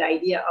you a good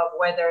idea of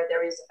whether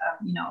there is,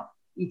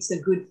 it's a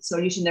good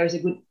solution, there's a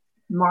good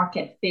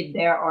market fit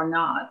there or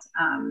not.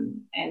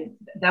 And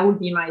that would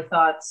be my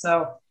thought.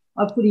 So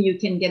hopefully you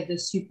can get the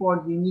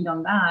support you need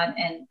on that.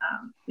 And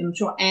I'm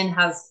sure Anne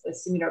has a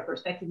similar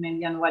perspective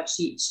maybe on what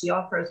she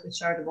offers with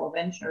Charitable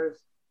Ventures.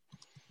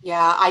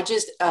 Yeah, I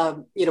just,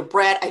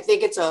 Brett, I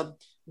think it's a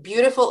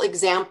beautiful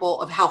example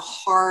of how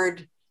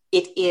hard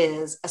it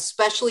is,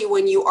 especially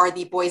when you are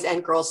the Boys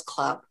and Girls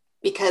Club,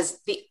 because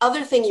the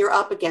other thing you're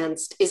up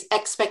against is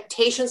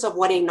expectations of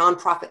what a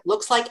nonprofit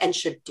looks like and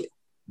should do.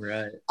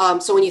 Right.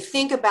 So when you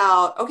think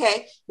about,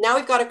 okay, now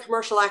we've got a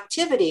commercial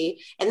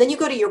activity, and then you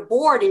go to your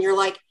board and you're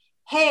like,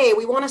 hey,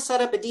 we want to set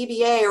up a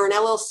DBA or an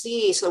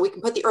LLC so we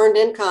can put the earned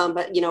income,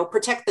 but,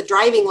 protect the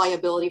driving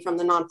liability from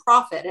the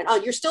nonprofit.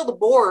 And you're still the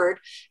board,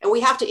 and we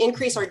have to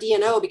increase our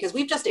D&O because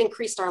we've just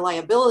increased our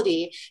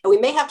liability, and we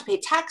may have to pay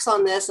tax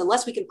on this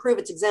unless we can prove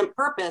its exempt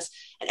purpose.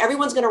 And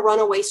everyone's going to run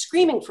away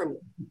screaming from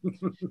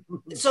you.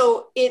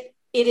 So it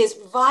is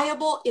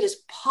viable, it is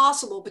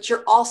possible, but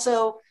you're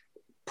also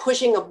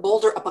pushing a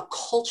boulder up a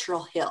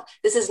cultural hill.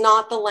 This is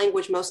not the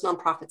language most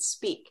nonprofits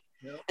speak.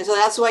 Yep. And so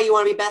that's why you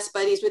want to be best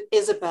buddies with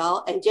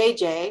Isabel and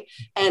JJ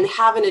and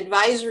have an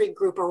advisory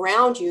group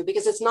around you,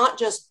 because it's not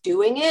just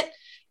doing it,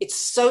 it's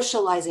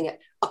socializing it,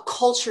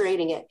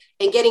 acculturating it,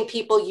 and getting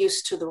people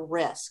used to the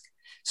risk.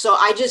 So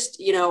I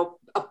just,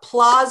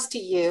 applause to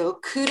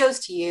you,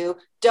 kudos to you,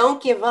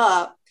 don't give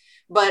up.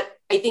 But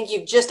I think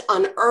you've just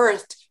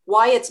unearthed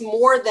why it's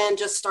more than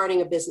just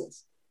starting a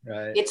business.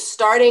 Right. It's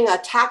starting a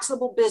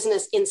taxable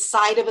business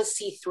inside of a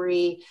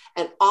C3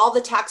 and all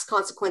the tax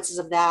consequences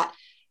of that.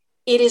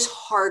 It is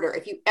harder.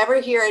 If you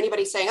ever hear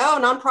anybody saying, oh,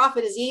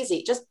 nonprofit is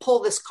easy, just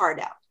pull this card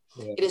out.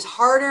 Yeah. It is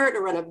harder to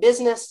run a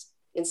business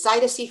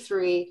inside a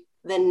C3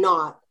 than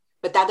not,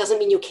 but that doesn't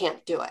mean you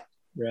can't do it.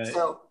 Right.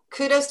 So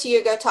kudos to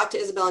you. Go talk to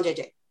Isabel and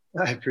JJ.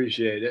 I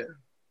appreciate it.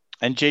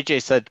 And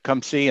JJ said,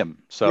 come see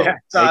him. So yeah,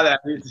 saw that.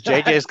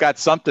 JJ's got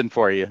something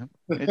for you.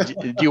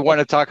 Do you want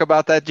to talk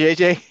about that,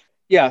 JJ?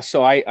 Yeah,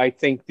 so I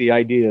think the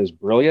idea is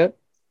brilliant.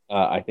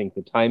 I think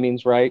the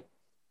timing's right.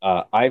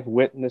 I've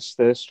witnessed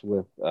this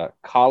with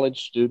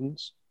college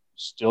students who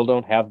still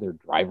don't have their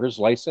driver's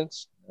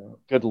license.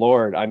 Good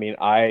Lord. I mean,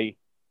 I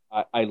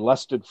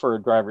lusted for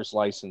a driver's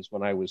license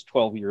when I was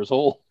 12 years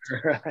old.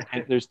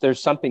 And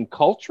there's something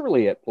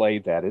culturally at play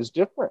that is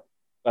different.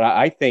 But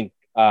I think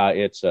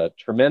it's a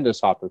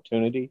tremendous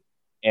opportunity.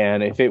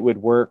 And if it would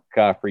work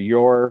for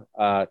your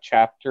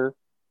chapter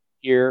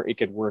here, it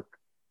could work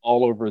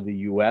all over the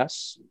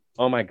U.S.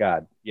 Oh, my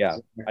God. Yeah,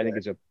 I think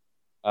it's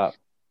a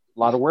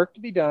lot of work to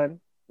be done.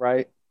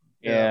 Right.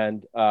 Yeah.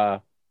 And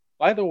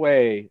by the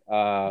way,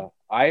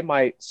 I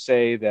might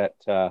say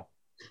that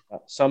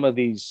some of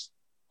these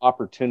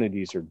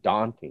opportunities are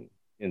daunting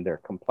in their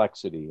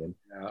complexity. And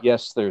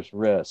yes, there's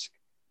risk.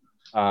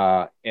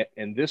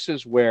 And this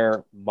is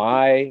where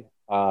my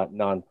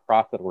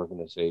nonprofit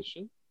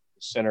organization,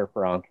 the Center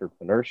for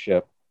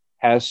Entrepreneurship,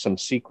 has some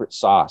secret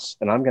sauce.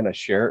 And I'm going to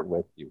share it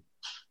with you.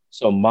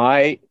 So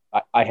I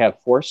have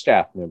 4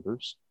 staff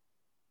members.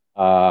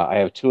 I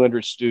have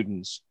 200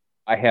 students.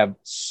 I have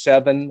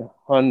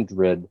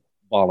 700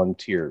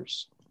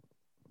 volunteers.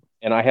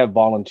 And I have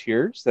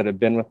volunteers that have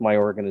been with my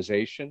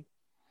organization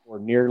for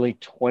nearly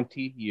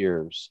 20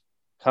 years,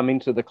 coming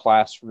to the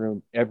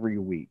classroom every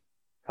week,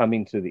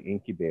 coming to the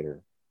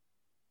incubator.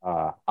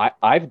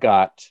 I've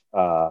got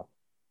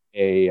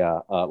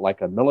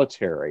like a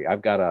military.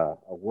 I've got a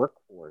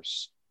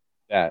workforce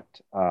that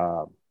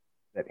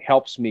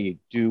helps me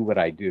do what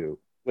I do.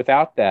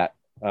 Without that,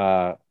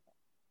 I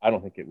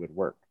don't think it would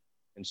work.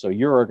 And so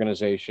your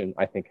organization,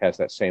 I think, has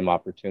that same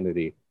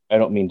opportunity. I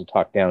don't mean to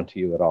talk down to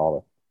you at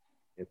all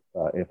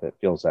if it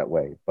feels that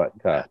way, but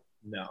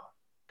no.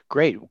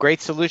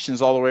 Great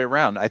solutions all the way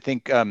around. I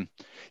think,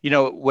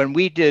 when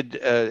we did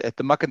at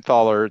the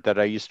Muckenthaler that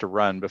I used to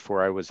run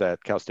before I was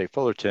at Cal State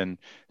Fullerton,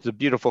 it's a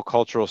beautiful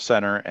cultural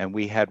center, and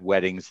we had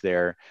weddings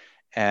there.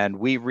 And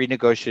we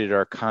renegotiated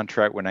our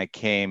contract when I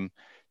came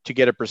to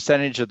get a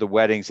percentage of the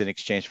weddings in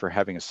exchange for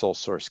having a sole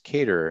source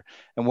caterer.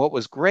 And what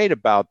was great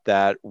about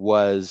that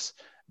was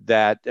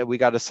that we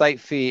got a site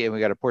fee and we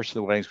got a portion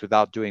of the weddings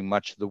without doing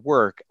much of the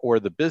work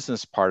or the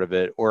business part of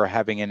it or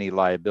having any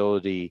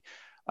liability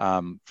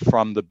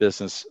from the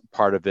business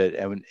part of it.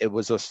 And it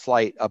was a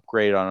slight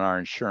upgrade on our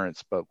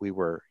insurance, but we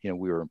were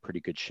in pretty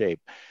good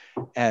shape.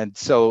 And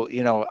so,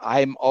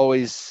 I'm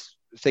always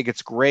think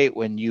it's great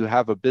when you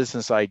have a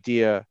business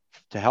idea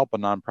to help a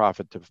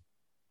nonprofit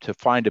to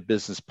find a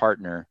business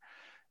partner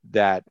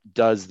that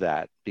does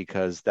that,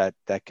 because that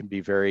can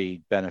be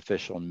very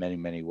beneficial in many,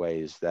 many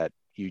ways that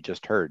you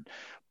just heard.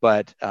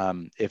 But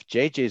if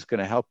JJ is going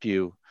to help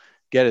you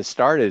get it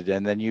started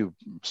and then you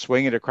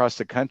swing it across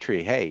the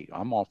country, hey,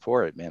 I'm all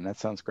for it, man. That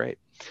sounds great.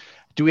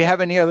 Do we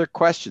have any other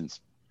questions?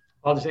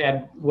 I'll just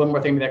add one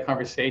more thing to that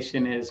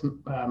conversation is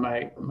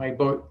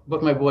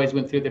both my boys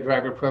went through the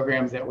driver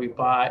programs that we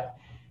bought,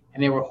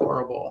 and they were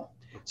horrible.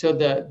 So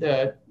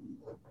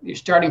you're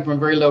starting from a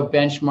very low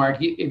benchmark.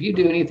 If you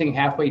do anything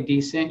halfway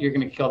decent, you're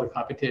going to kill the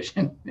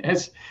competition.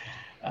 That's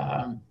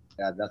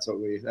what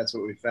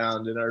we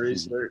found in our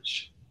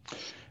research.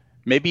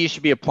 Maybe you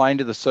should be applying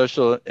to the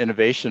Social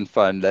Innovation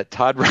Fund that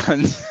Todd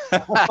runs.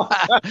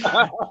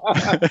 I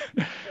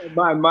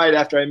might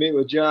after I meet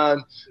with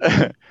John.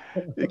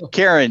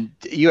 Karen,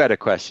 you had a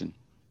question.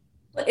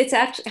 It's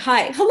actually,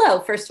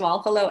 hello, first of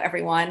all, hello,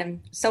 everyone.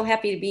 I'm so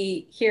happy to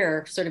be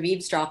here, sort of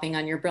eavesdropping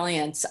on your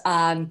brilliance.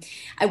 I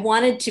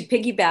wanted to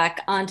piggyback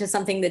onto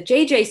something that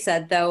JJ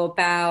said, though,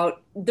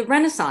 about the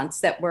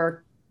renaissance that we're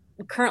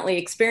currently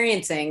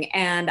experiencing.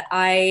 And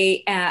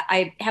I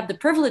have the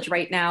privilege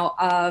right now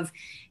of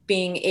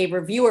being a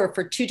reviewer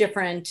for two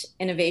different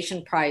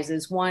innovation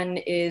prizes. One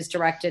is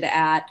directed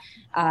at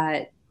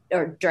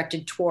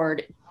directed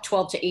toward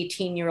 12 to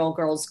 18-year-old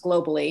girls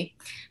globally.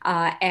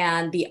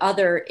 And the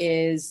other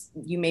is,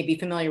 you may be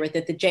familiar with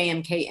it, the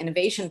JMK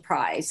Innovation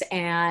Prize.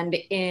 And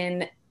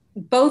in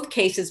both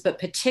cases, but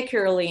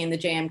particularly in the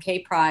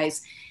JMK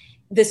Prize,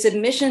 the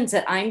submissions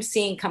that I'm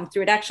seeing come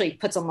through, it actually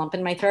puts a lump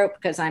in my throat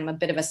because I'm a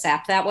bit of a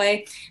sap that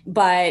way.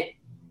 But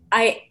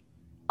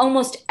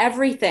almost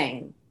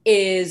everything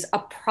is a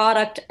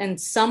product in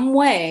some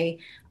way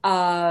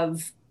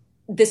of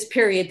this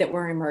period that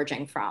we're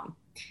emerging from.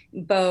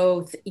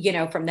 Both,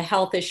 from the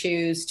health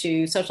issues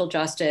to social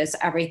justice,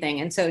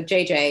 everything. And so,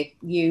 JJ,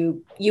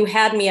 you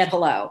had me at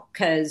hello,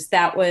 because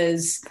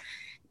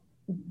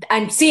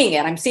I'm seeing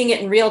it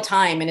in real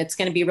time, and it's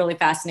going to be really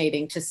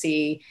fascinating to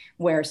see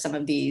where some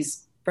of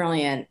these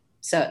brilliant,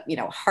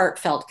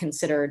 heartfelt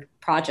considered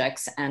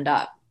projects end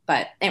up.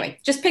 But anyway,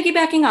 just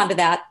piggybacking onto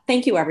that.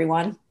 Thank you,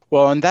 everyone.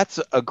 Well, and that's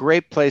a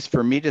great place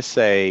for me to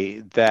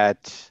say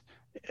that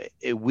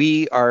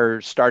we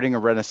are starting a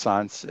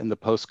renaissance in the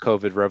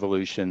post-COVID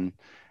revolution,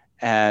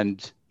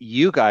 and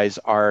you guys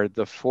are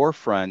the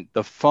forefront,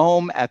 the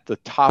foam at the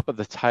top of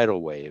the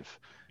tidal wave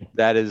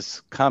that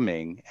is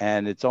coming.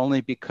 And it's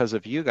only because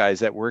of you guys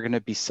that we're going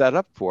to be set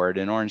up for it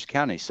in Orange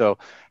County. So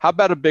how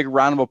about a big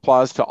round of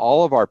applause to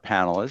all of our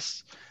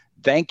panelists?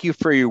 Thank you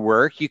for your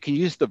work. You can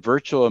use the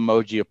virtual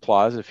emoji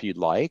applause if you'd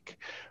like,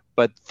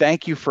 but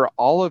thank you for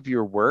all of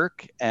your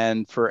work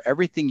and for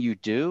everything you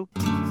do.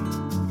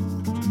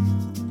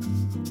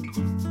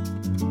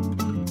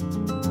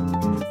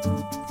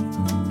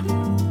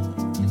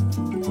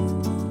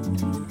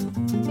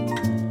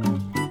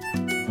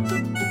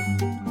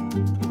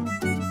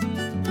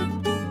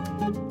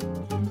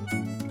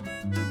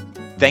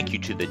 Thank you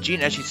to the Gene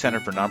Esche Center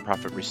for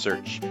Nonprofit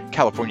Research,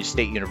 California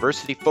State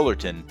University,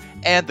 Fullerton,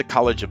 and the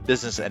College of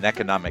Business and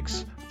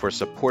Economics for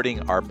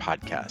supporting our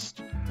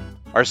podcast.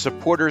 Our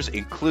supporters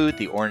include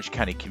the Orange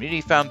County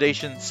Community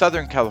Foundation,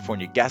 Southern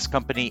California Gas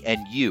Company,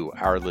 and you,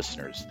 our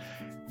listeners.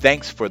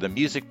 Thanks for the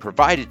music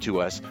provided to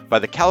us by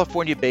the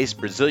California-based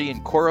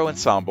Brazilian choral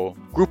ensemble,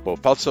 Grupo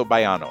Falso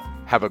Baiano.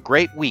 Have a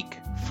great week,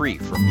 free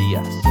from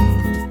BS.